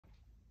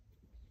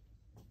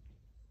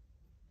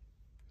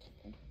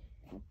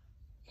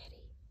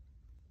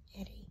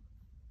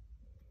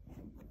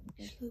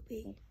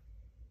Sloopy.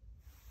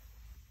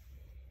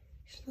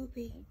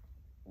 Sloopy.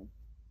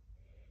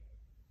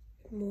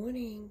 Good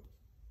morning.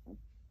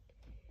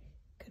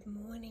 Good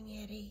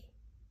morning, Eddie.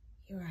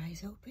 Your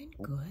eyes open?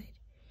 Good.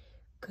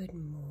 Good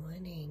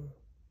morning.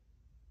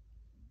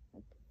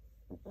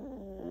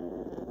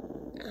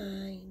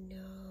 I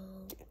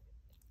know.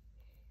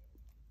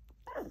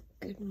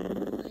 Good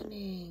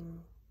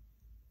morning.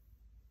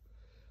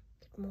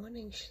 Good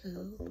morning,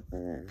 Sloop.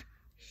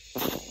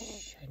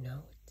 Shh, I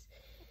know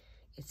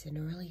it's an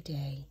early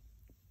day.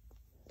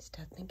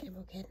 Stop thinking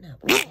about getting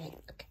up, okay?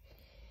 Okay.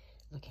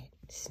 Look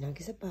at snug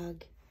as a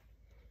bug.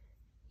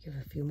 You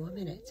have a few more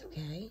minutes,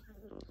 okay?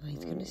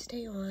 Light's gonna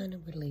stay on.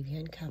 I'm gonna leave you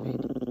uncovered.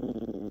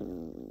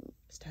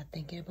 Stop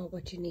thinking about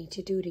what you need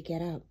to do to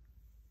get up.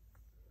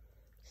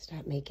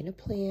 Stop making a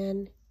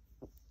plan.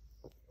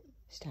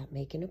 Stop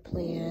making a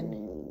plan.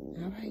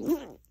 All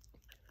right.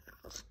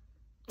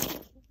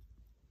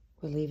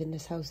 We're leaving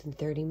this house in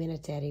 30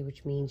 minutes, Eddie,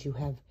 which means you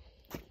have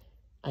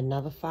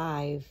another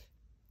 5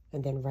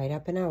 and then right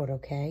up and out,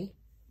 okay?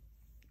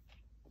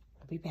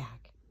 I'll be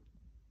back.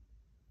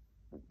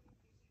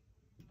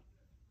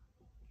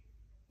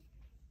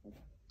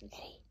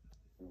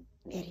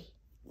 Eddie.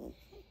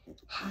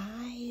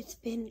 Hi, it's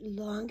been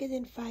longer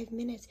than 5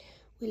 minutes.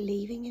 We're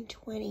leaving in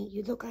 20.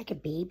 You look like a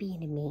baby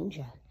in a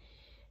manger.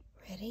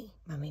 Ready?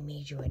 Mommy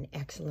made you an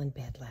excellent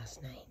bed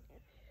last night.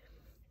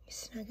 You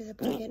snug as a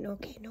bug getting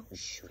okay? No,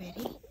 shh,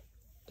 ready?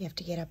 You have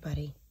to get up,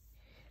 buddy.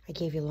 I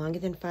gave you longer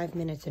than 5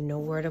 minutes and no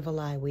word of a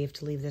lie. We have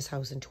to leave this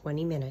house in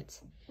 20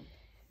 minutes.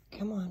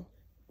 Come on.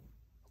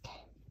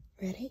 Okay,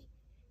 ready?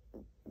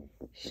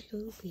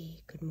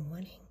 Sloopy, good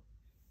morning.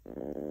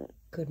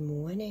 Good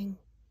morning.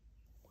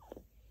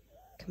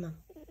 Come on.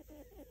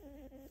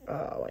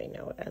 Oh, I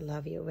know it. I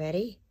love you.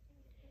 Ready?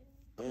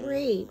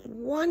 Great.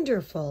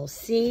 Wonderful.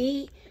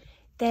 See?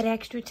 That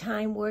extra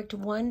time worked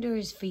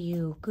wonders for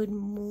you. Good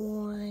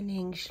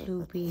morning,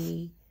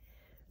 Sloopy.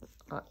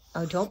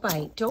 Oh, don't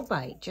bite. Don't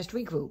bite. Just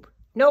regroup.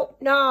 No,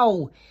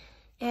 no.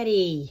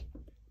 Eddie.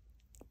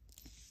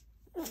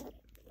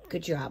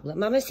 Good job. Let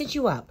Mama sit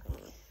you up.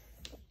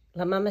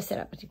 Let Mama sit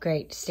up.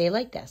 Great. Stay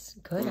like this.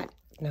 Good.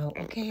 No,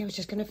 okay. I was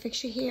just going to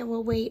fix your hair.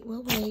 We'll wait.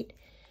 We'll wait.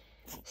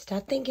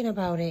 Stop thinking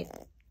about it.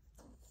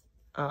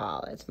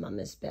 Oh, that's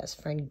Mama's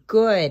best friend.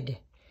 Good.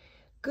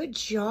 Good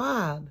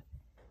job.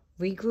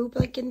 Regroup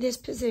like in this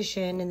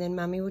position, and then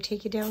Mommy will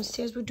take you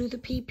downstairs. We'll do the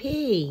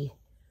pee-pee.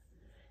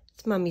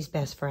 It's Mommy's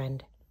best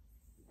friend.